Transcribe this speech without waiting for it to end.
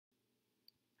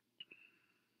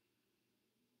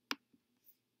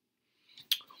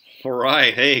All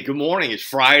right. Hey, good morning. It's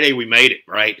Friday. We made it,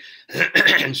 right?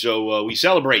 And so we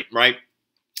celebrate, right?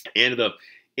 End of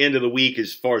the week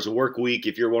as far as a work week.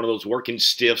 If you're one of those working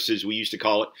stiffs, as we used to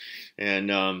call it,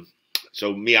 and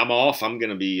so me, I'm off. I'm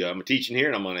teaching here,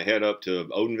 and I'm gonna head up to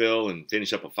Odenville and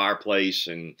finish up a fireplace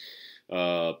and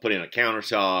put in a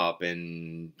countertop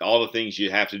and all the things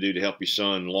you have to do to help your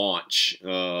son launch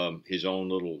his own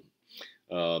little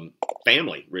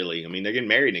family. Really, I mean, they're getting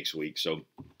married next week, so.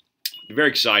 Very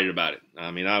excited about it.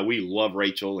 I mean, we love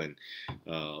Rachel and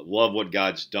love what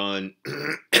God's done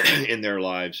in their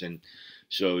lives, and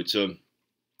so it's a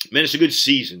good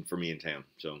season for me in town.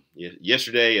 So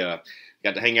yesterday,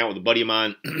 got to hang out with a buddy of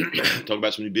mine, talk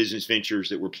about some new business ventures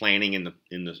that we're planning in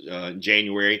the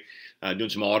January, doing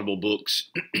some Audible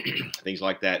books, things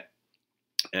like that,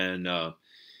 and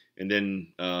then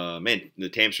man, the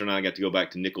Tamster and I got to go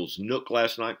back to Nichols Nook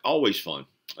last night. Always fun.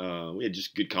 We had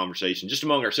just good conversation just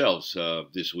among ourselves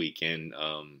this week, and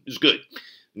it was good.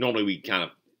 Normally we kind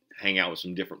of hang out with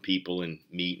some different people and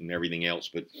meet and everything else,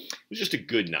 but it was just a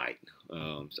good night.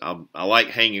 I like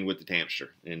hanging with the Tamster,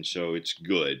 and so it's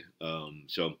good.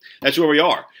 So that's where we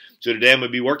are. So today I'm going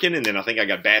to be working, and then I think I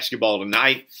got basketball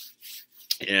tonight,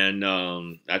 and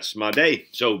that's my day.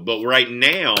 So, but right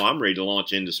now I'm ready to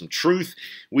launch into some truth.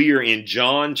 We are in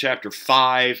John chapter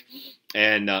 5,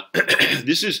 and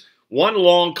this is one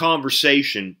long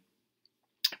conversation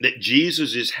that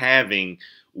Jesus is having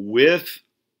with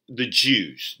the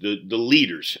Jews, the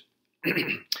leaders,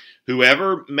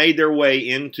 whoever made their way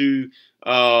into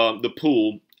the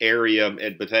pool area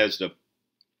at Bethesda,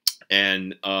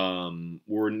 and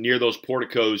were near those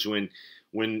porticos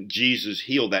when Jesus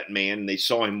healed that man, and they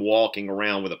saw him walking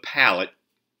around with a pallet.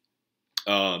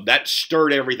 That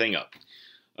stirred everything up.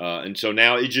 And so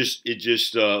now it just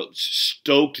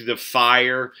stoked the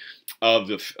fire of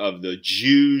the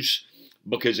Jews,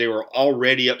 because they were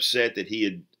already upset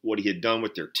that what he had done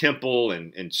with their temple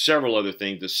and several other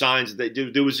things, the signs that they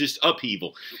do. There was just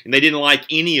upheaval, and they didn't like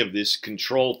any of this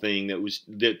control thing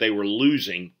that they were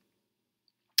losing.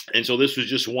 And so this was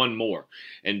just one more.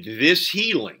 And this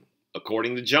healing,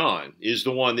 according to John, is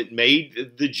the one that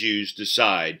made the Jews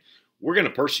decide, we're going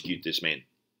to persecute this man.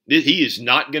 He is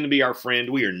not going to be our friend.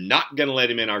 We are not going to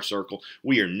let him in our circle.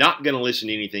 We are not going to listen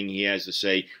to anything he has to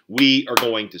say. We are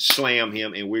going to slam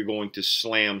him, and we're going to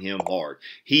slam him hard.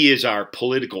 He is our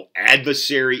political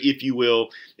adversary, if you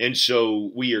will, and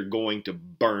so we are going to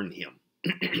burn him.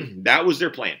 That was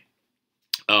their plan.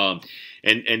 And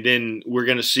then we're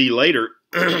going to see later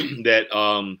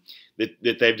that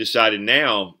they've decided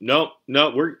now, no,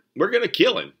 we're going to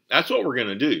kill him. That's what we're going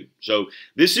to do. So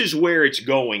this is where it's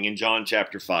going in John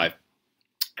chapter 5.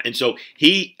 And so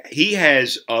he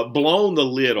has blown the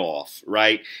lid off,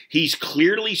 right? He's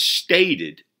clearly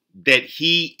stated that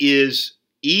he is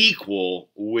equal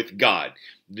with God.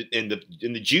 And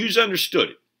the Jews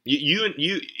understood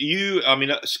it. I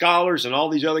mean, scholars and all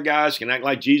these other guys can act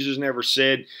like Jesus never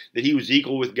said that he was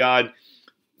equal with God.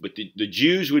 But the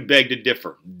Jews would beg to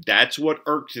differ. That's what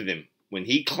irked them. When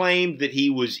he claimed that he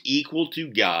was equal to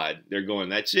God, they're going,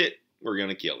 that's it. We're going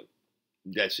to kill him.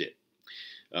 That's it.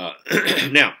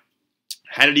 Now,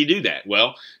 how did he do that?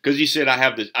 Well, because he said, I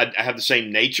have the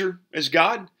same nature as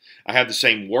God. I have the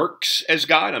same works as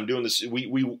God. I'm doing this.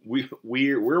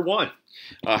 We're one.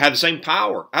 I have the same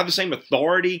power. I have the same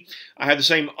authority. I have the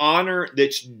same honor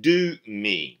that's due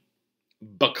me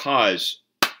because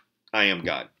I am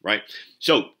God, right?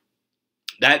 So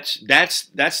that's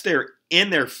in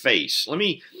their face. Let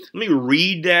me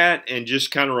read that and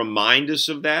just kind of remind us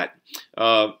of that.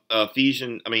 John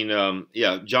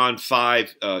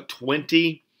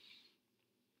 5:20.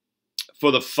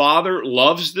 For the Father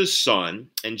loves the Son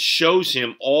and shows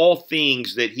him all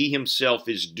things that he himself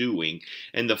is doing,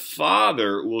 and the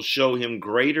Father will show him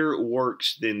greater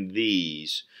works than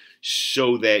these,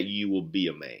 so that you will be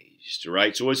amazed.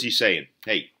 Right? So what's he saying?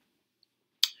 Hey,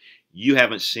 you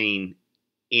haven't seen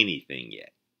anything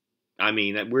yet. I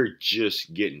mean, we're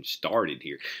just getting started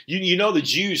here. You know the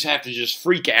Jews have to just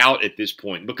freak out at this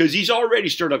point because he's already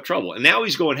stirred up trouble. And now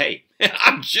he's going, hey,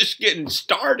 I'm just getting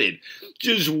started.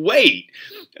 Just wait.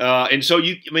 And so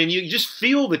you just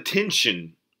feel the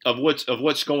tension of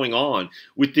what's going on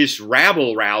with this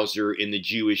rabble-rouser in the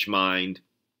Jewish mind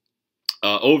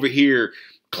over here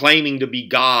claiming to be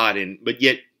God, but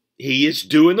yet he is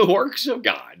doing the works of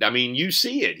God. I mean, you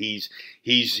see it. He's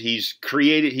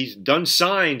created, he's done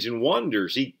signs and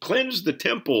wonders. He cleansed the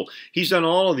temple. He's done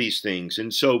all of these things.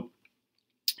 And so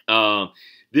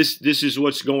this is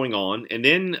what's going on. And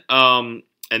then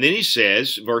he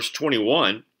says, verse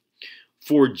 21,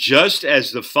 for just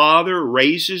as the Father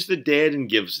raises the dead and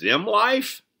gives them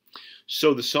life,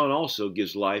 so the Son also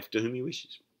gives life to whom he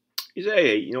wishes. You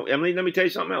say, hey, Emily, let me tell you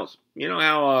something else. You know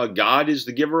how God is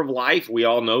the giver of life? We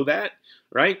all know that,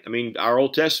 right? I mean, our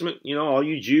Old Testament, all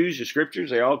you Jews, the scriptures,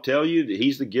 they all tell you that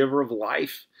he's the giver of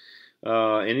life.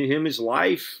 And in him is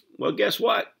life. Well, guess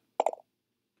what?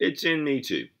 It's in me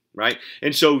too, right?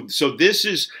 And so this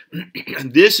is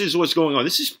this is what's going on.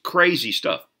 This is crazy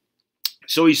stuff.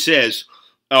 So he says,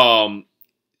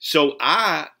 so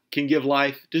I can give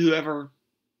life to whoever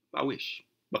I wish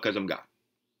because I'm God.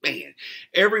 Man,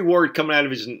 every word coming out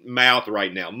of his mouth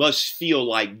right now must feel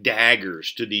like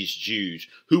daggers to these Jews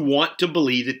who want to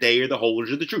believe that they are the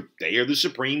holders of the truth. They are the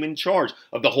supreme in charge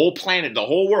of the whole planet, the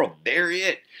whole world. They're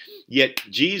it. Yet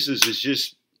Jesus is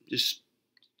just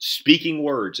speaking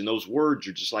words, and those words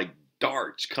are just like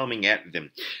darts coming at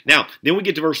them. Now, then we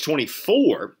get to verse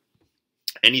 24,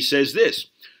 and he says this,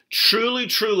 truly,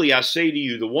 truly, I say to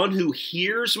you, the one who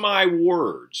hears my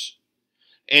words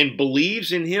and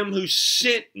believes in him who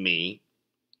sent me,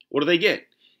 what do they get?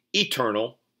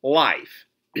 Eternal life,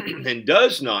 and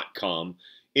does not come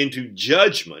into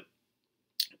judgment,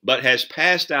 but has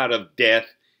passed out of death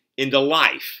into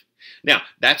life. Now,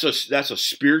 that's a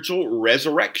spiritual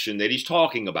resurrection that he's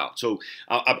talking about. So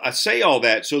I say all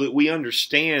that so that we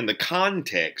understand the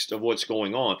context of what's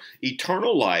going on.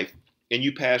 Eternal life, and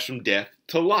you pass from death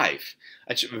to life.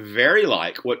 That's very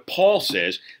like what Paul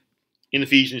says in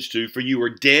Ephesians 2, for you are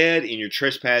dead in your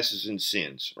trespasses and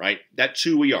sins, right? That's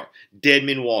who we are, dead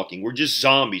men walking. We're just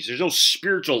zombies. There's no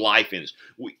spiritual life in us.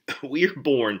 We are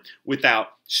born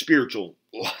without spiritual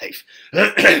life.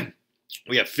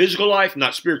 We have physical life,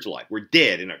 not spiritual life. We're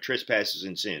dead in our trespasses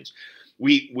and sins.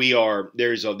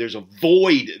 There's a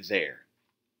void there.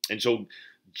 And so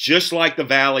just like the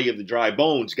valley of the dry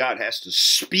bones, God has to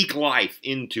speak life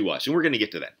into us. And we're going to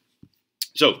get to that.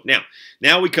 So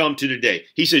now we come to today.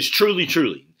 He says, truly,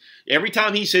 truly. Every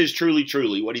time he says truly,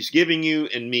 truly, what he's giving you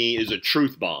and me is a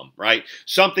truth bomb, right?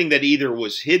 Something that either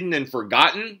was hidden and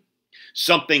forgotten,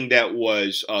 something that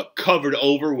was covered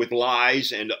over with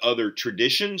lies and other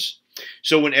traditions.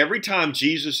 So when every time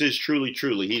Jesus says truly,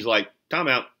 truly, he's like, time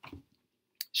out.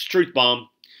 It's a truth bomb.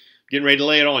 Getting ready to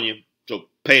lay it on you. So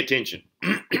pay attention,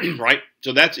 right?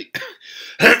 So that's it.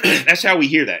 That's how we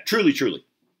hear that. Truly, truly.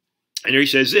 And there he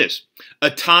says this, a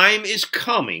time is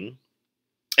coming,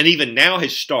 and even now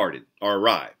has started or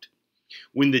arrived,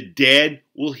 when the dead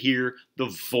will hear the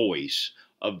voice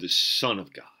of the Son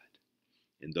of God,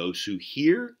 and those who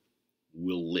hear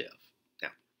will live. Now,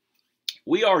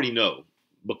 we already know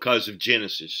because of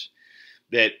Genesis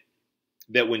that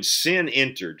when sin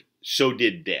entered, so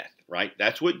did death, right?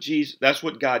 That's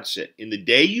what God said. In the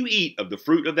day you eat of the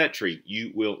fruit of that tree,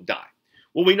 you will die.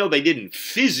 Well, we know they didn't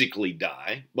physically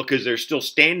die because they're still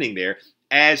standing there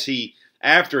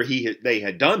after they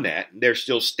had done that, they're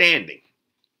still standing.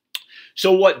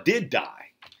 So what did die?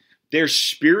 Their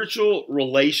spiritual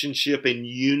relationship and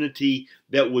unity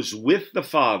that was with the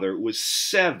Father was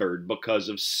severed because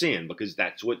of sin, because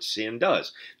that's what sin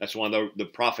does. That's why the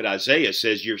prophet Isaiah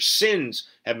says, your sins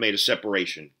have made a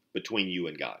separation between you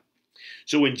and God.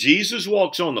 So when Jesus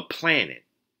walks on the planet,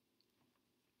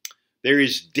 there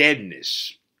is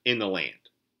deadness in the land,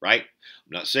 right?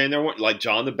 I'm not saying there weren't, like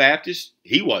John the Baptist,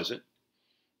 he wasn't.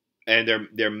 And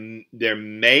there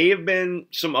may have been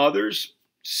some others,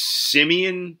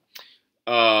 Simeon,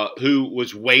 who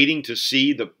was waiting to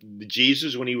see the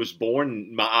Jesus when he was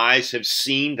born. My eyes have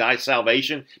seen thy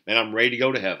salvation, and I'm ready to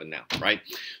go to heaven now, right?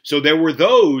 So there were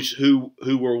those who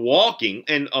were walking,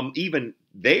 and even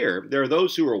there are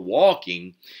those who are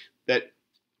walking that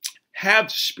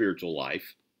have spiritual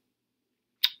life,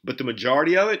 but the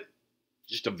majority of it,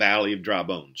 just a valley of dry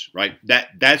bones, right?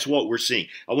 That's what we're seeing.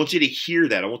 I want you to hear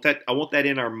that. I want that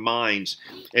in our minds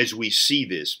as we see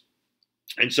this.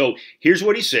 And so here's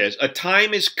what he says. A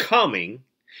time is coming,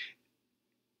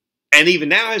 and even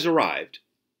now has arrived,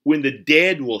 when the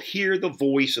dead will hear the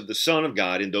voice of the Son of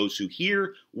God, and those who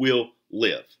hear will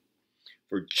live.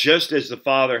 For just as the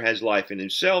Father has life in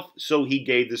himself, so he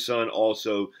gave the Son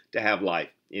also to have life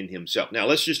in himself. Now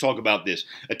let's just talk about this.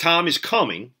 A time is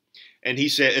coming, and he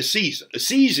said a season. A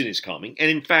season is coming, and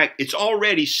in fact, it's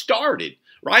already started,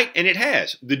 right? And it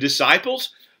has. The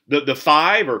disciples, the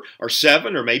 5 or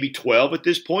 7 or maybe 12 at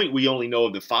this point, we only know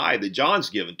of the 5 that John's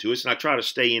given to us, and I try to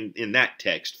stay in that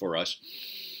text for us.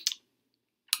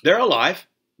 They're alive.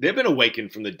 They've been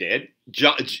awakened from the dead.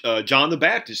 John the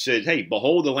Baptist said, hey,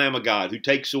 behold the Lamb of God who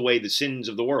takes away the sins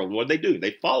of the world. What did they do?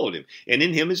 They followed him, and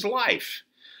in him is life.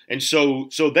 And so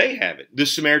they have it. The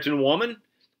Samaritan woman,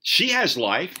 She has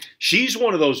life. She's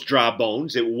one of those dry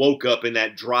bones that woke up in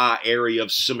that dry area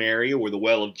of Samaria where the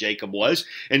well of Jacob was.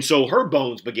 And so her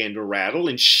bones began to rattle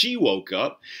and she woke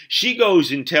up. She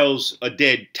goes and tells a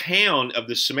dead town of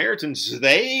the Samaritans.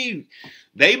 They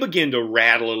begin to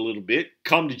rattle a little bit,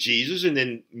 come to Jesus, and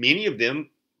then many of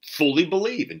them fully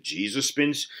believe. And Jesus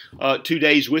spends 2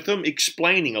 days with them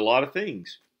explaining a lot of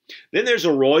things. Then there's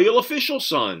a royal official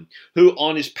son who,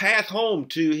 on his path home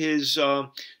to his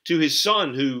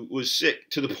son who was sick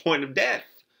to the point of death,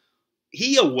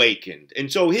 he awakened,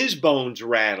 and so his bones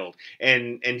rattled,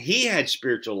 and he had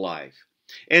spiritual life.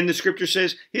 And the scripture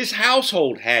says his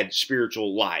household had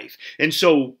spiritual life. And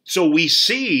so we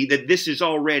see that this is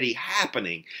already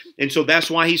happening. And so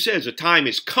that's why he says a time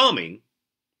is coming,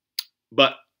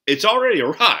 but it's already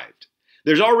arrived.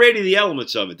 There's already the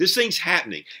elements of it. This thing's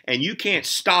happening, and you can't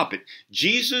stop it.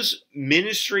 Jesus'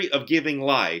 ministry of giving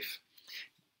life,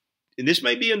 and this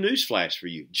may be a newsflash for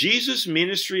you, Jesus'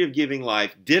 ministry of giving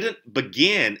life didn't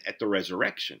begin at the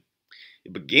resurrection.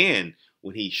 It began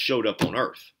when he showed up on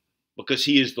earth, because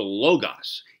he is the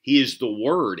Logos. He is the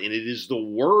Word, and it is the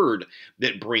Word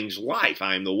that brings life.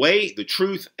 I am the way, the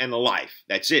truth, and the life.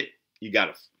 That's it.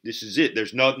 This is it.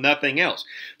 There's nothing else.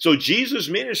 So Jesus'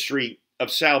 ministry of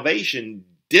salvation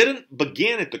didn't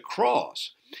begin at the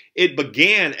cross. It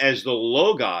began as the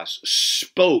Logos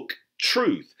spoke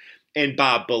truth. And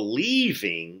by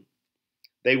believing,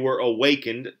 they were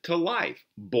awakened to life,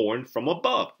 born from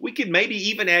above. We could maybe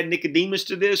even add Nicodemus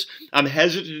to this. I'm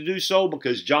hesitant to do so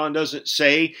because John doesn't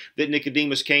say that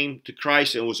Nicodemus came to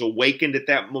Christ and was awakened at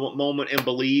that moment and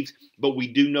believed. But we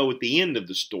do know at the end of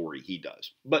the story he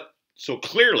does. But so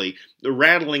clearly, the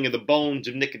rattling of the bones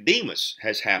of Nicodemus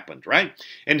has happened, right?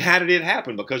 And how did it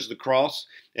happen? Because of the cross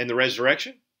and the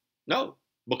resurrection? No,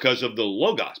 because of the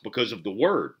Logos, because of the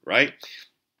Word, right?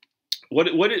 What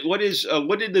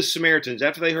did the Samaritans,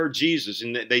 after they heard Jesus,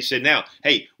 and they said, now,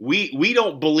 hey, we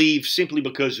don't believe simply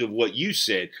because of what you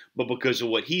said, but because of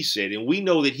what he said. And we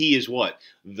know that he is what?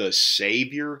 The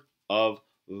Savior of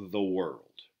the world.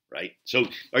 Right? So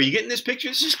are you getting this picture?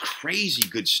 This is crazy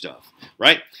good stuff,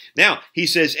 right? Now, he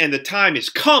says, and the time is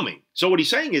coming. So what he's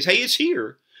saying is, hey, it's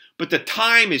here, but the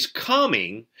time is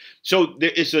coming. So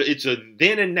it's a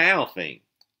then and now thing.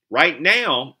 Right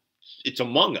now, it's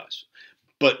among us.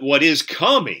 But what is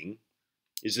coming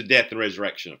is the death and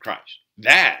resurrection of Christ.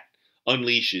 That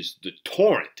unleashes the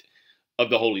torrent of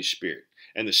the Holy Spirit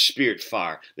and the Spirit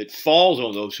fire that falls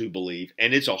on those who believe,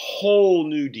 and it's a whole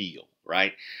new deal.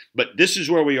 Right? But this is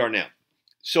where we are now.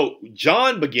 So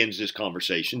John begins this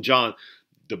conversation, John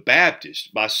the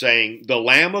Baptist, by saying, the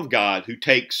Lamb of God who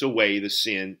takes away the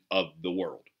sin of the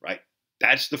world. Right?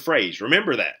 That's the phrase.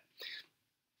 Remember that.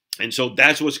 And so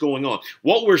that's what's going on.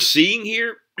 What we're seeing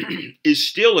here is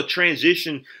still a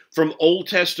transition from Old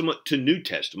Testament to New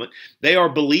Testament. They are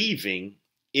believing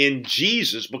in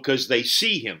Jesus because they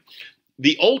see him.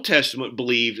 The Old Testament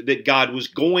believed that God was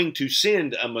going to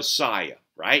send a Messiah,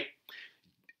 right?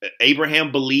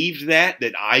 Abraham believed that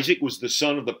Isaac was the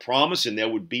son of the promise and there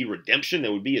would be redemption,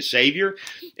 there would be a Savior.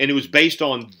 And it was based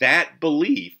on that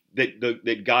belief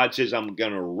that God says, I'm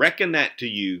going to reckon that to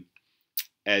you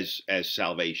as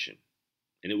salvation.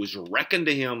 And it was reckoned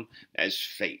to him as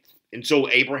faith. And so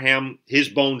Abraham, his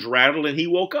bones rattled and he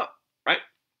woke up, right?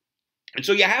 And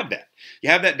so you have that. You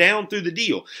have that down through the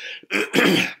deal.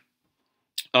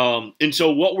 And so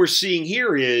what we're seeing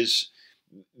here is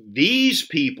these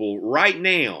people right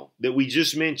now that we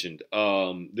just mentioned,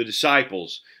 the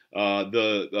disciples,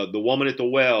 the woman at the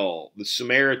well, the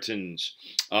Samaritans,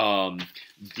 the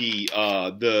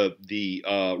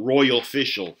royal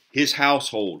official, his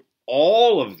household,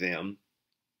 all of them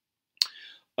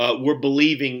were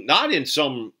believing not in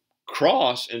some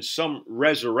cross and some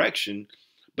resurrection,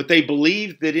 but they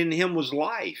believed that in him was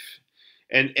life.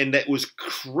 And that was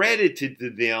credited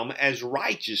to them as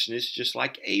righteousness, just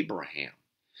like Abraham.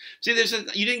 See,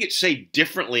 you didn't get saved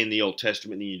differently in the Old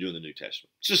Testament than you do in the New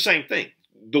Testament. It's the same thing.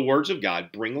 The words of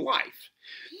God bring life.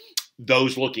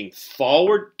 Those looking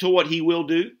forward to what he will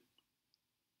do,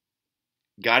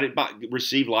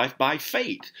 receive life by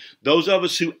faith. Those of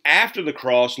us who after the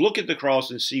cross look at the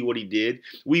cross and see what he did,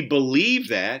 we believe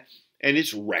that, and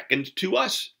it's reckoned to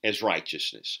us as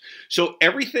righteousness. So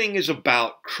everything is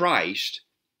about Christ.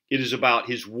 It is about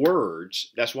his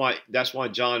words. That's why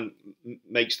John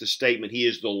makes the statement, he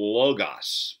is the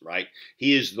Logos, right?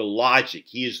 He is the logic.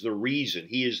 He is the reason.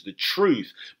 He is the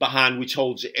truth behind which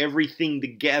holds everything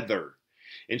together.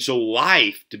 And so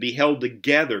life, to be held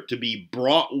together, to be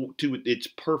brought to its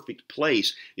perfect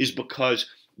place, is because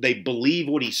they believe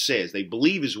what he says. They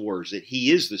believe his words, that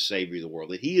he is the Savior of the world,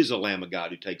 that he is the Lamb of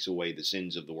God who takes away the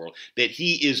sins of the world, that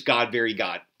he is God, very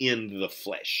God, in the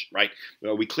flesh, right?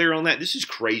 Are we clear on that? This is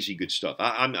crazy good stuff.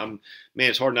 Man,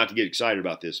 it's hard not to get excited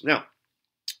about this. Now,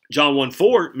 John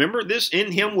 1:4, remember this?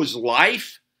 In him was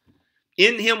life.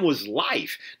 In him was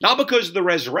life. Not because of the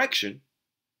resurrection.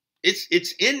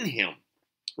 It's in him,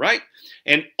 right?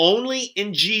 And only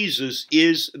in Jesus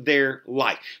is there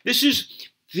life. This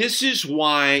is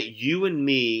why you and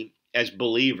me as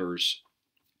believers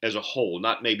as a whole,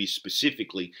 not maybe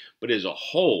specifically, but as a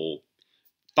whole,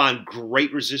 find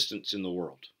great resistance in the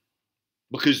world.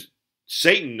 Because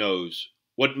Satan knows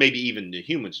what maybe even the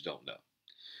humans don't know.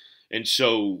 And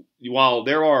so while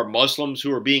there are Muslims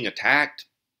who are being attacked,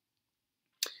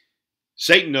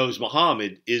 Satan knows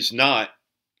Muhammad is not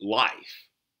life.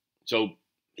 So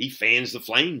he fans the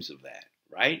flames of that,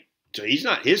 right? So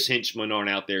his henchmen aren't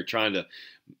out there trying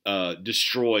to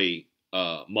destroy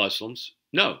Muslims.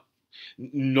 No,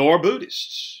 nor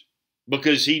Buddhists,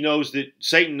 because Satan knows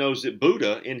that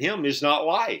Buddha in him is not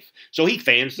life. So he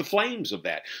fans the flames of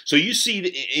that. So you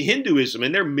see Hinduism,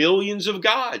 and there are millions of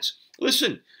gods.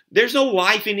 Listen, there's no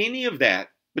life in any of that,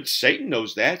 but Satan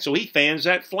knows that, so he fans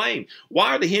that flame.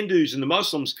 Why are the Hindus and the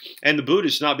Muslims and the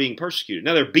Buddhists not being persecuted?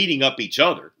 Now, they're beating up each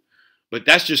other, but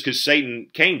that's just because Satan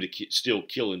came to still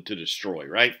kill and to destroy,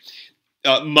 right?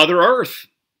 Mother Earth.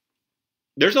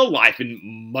 There's no life in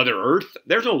Mother Earth.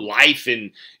 There's no life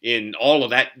in all of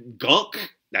that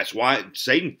gunk. That's why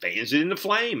Satan fans it in the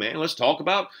flame, man. Let's talk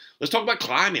about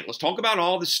climate. Let's talk about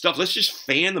all this stuff. Let's just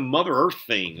fan the Mother Earth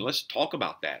thing. Let's talk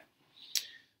about that.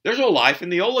 There's no life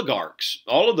in the oligarchs.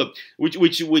 All of the which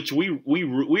we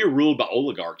are ruled by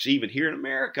oligarchs even here in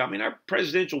America. I mean, our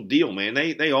presidential deal, man.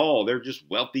 They're just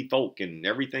wealthy folk and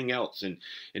everything else, and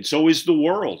so is the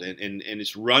world, and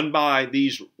it's run by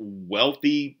these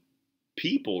wealthy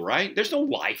people, right? There's no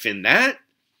life in that.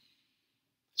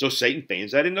 So Satan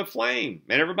fans that into flame.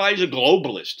 Man, everybody's a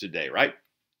globalist today, right?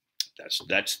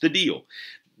 That's the deal.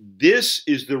 This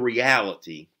is the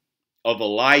reality of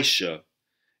Elisha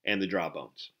and the dry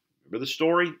bones. Remember the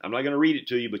story? I'm not going to read it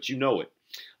to you, but you know it.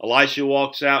 Elisha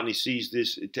walks out and he sees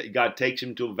this. God takes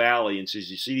him to a valley and says,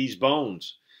 you see these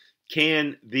bones?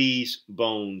 Can these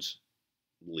bones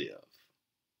live?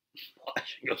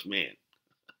 Elisha goes, man,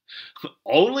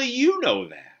 only you know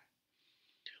that.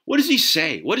 What does he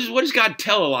say? What does God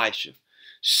tell Elisha?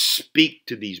 Speak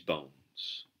to these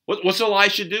bones. What's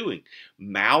Elisha doing?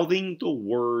 Mouthing the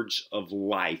words of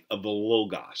life, of the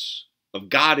Logos, of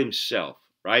God himself,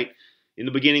 right? In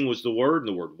the beginning was the Word, and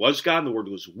the Word was God, and the Word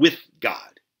was with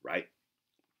God, right?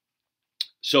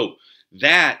 So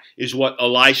that is what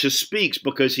Elisha speaks,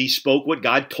 because he spoke what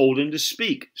God told him to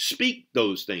speak. Speak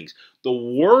those things. The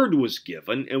Word was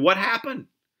given, and what happened?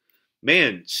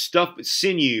 Man, stuff,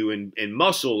 sinew and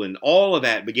muscle and all of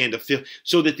that began to fill,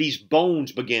 so that these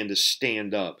bones began to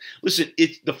stand up. Listen,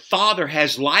 the Father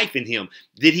has life in him.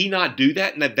 Did he not do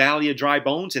that in the valley of dry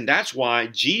bones? And that's why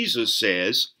Jesus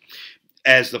says,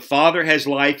 as the Father has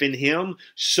life in him,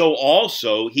 so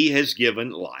also he has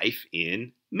given life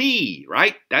in me,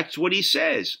 right? That's what he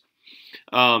says.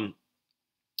 And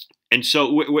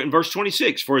so in verse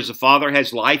 26, for as the Father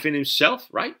has life in himself,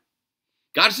 right?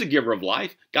 God's the giver of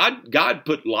life. God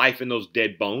put life in those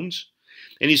dead bones.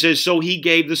 And he says, so he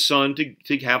gave the Son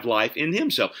to have life in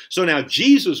himself. So now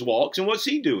Jesus walks, and what's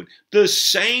he doing? The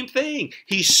same thing.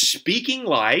 He's speaking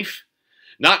life,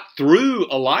 not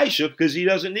through Elisha, because he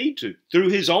doesn't need to. Through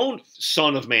his own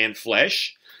Son of Man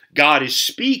flesh, God is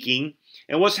speaking,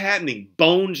 and what's happening?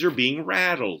 Bones are being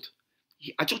rattled.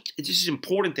 This is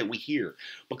important that we hear,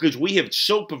 because we have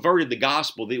so perverted the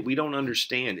gospel that we don't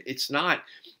understand. It's not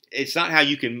how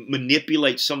you can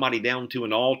manipulate somebody down to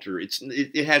an altar.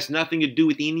 It has nothing to do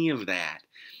with any of that.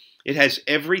 It has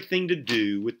everything to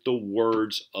do with the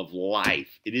words of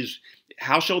life. It is,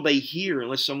 how shall they hear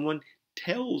unless someone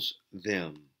tells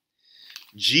them?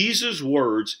 Jesus'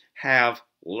 words have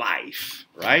life,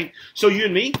 right? So you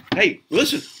and me, hey,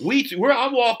 listen,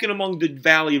 I'm walking among the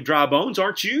valley of dry bones,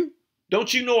 aren't you?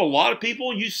 Don't you know a lot of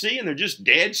people you see and they're just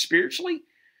dead spiritually?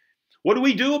 What do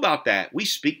we do about that? We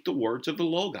speak the words of the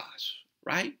Logos,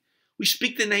 right? We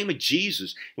speak the name of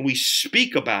Jesus, and we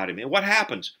speak about him. And what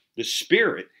happens? The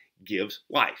Spirit gives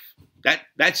life.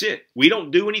 That's it. We don't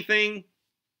do anything.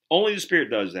 Only the Spirit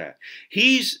does that.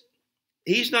 He's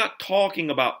not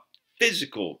talking about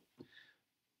physical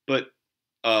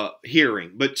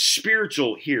hearing, but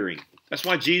spiritual hearing. That's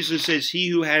why Jesus says, he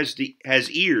who has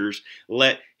ears,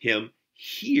 let him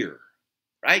hear,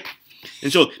 right?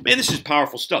 And so, man, this is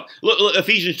powerful stuff. Look,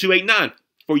 Ephesians 2:8-9.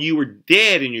 For you were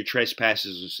dead in your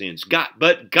trespasses and sins.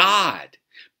 But God,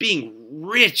 being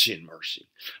rich in mercy,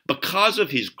 because of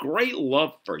his great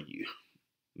love for you,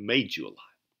 made you alive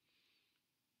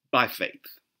by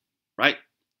faith. Right?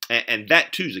 And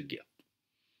that too is a gift.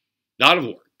 Not of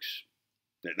works.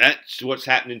 That's what's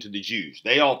happening to the Jews.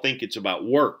 They all think it's about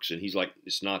works. And he's like,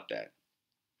 it's not that.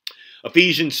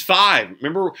 Ephesians 5.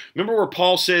 Remember where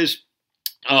Paul says,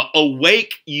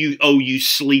 awake you, O you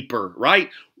sleeper, right?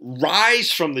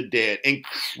 Rise from the dead, and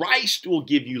Christ will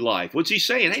give you life. What's he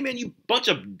saying? Hey, man, you bunch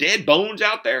of dead bones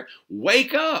out there,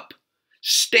 wake up.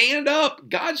 Stand up.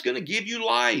 God's going to give you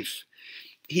life.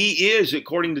 He is,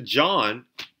 according to John,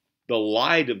 the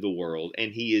light of the world,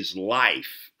 and he is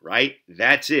life, right?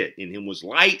 That's it. In him was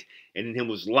light, and in him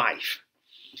was life.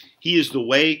 He is the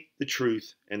way, the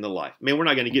truth, and the life. Man, we're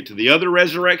not going to get to the other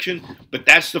resurrection, but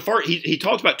that's the first. He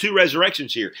talks about two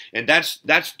resurrections here, and that's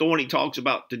the one he talks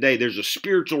about today. There's a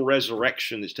spiritual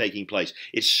resurrection that's taking place.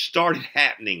 It started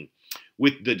happening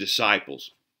with the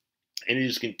disciples, and it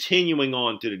is continuing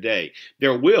on to today.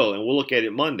 There will, and we'll look at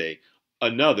it Monday,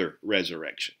 another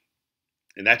resurrection,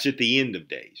 and that's at the end of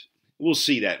days. We'll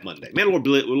see that Monday. Man,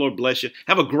 Lord bless you.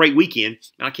 Have a great weekend.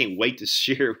 I can't wait to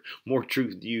share more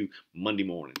truth with you Monday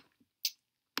morning.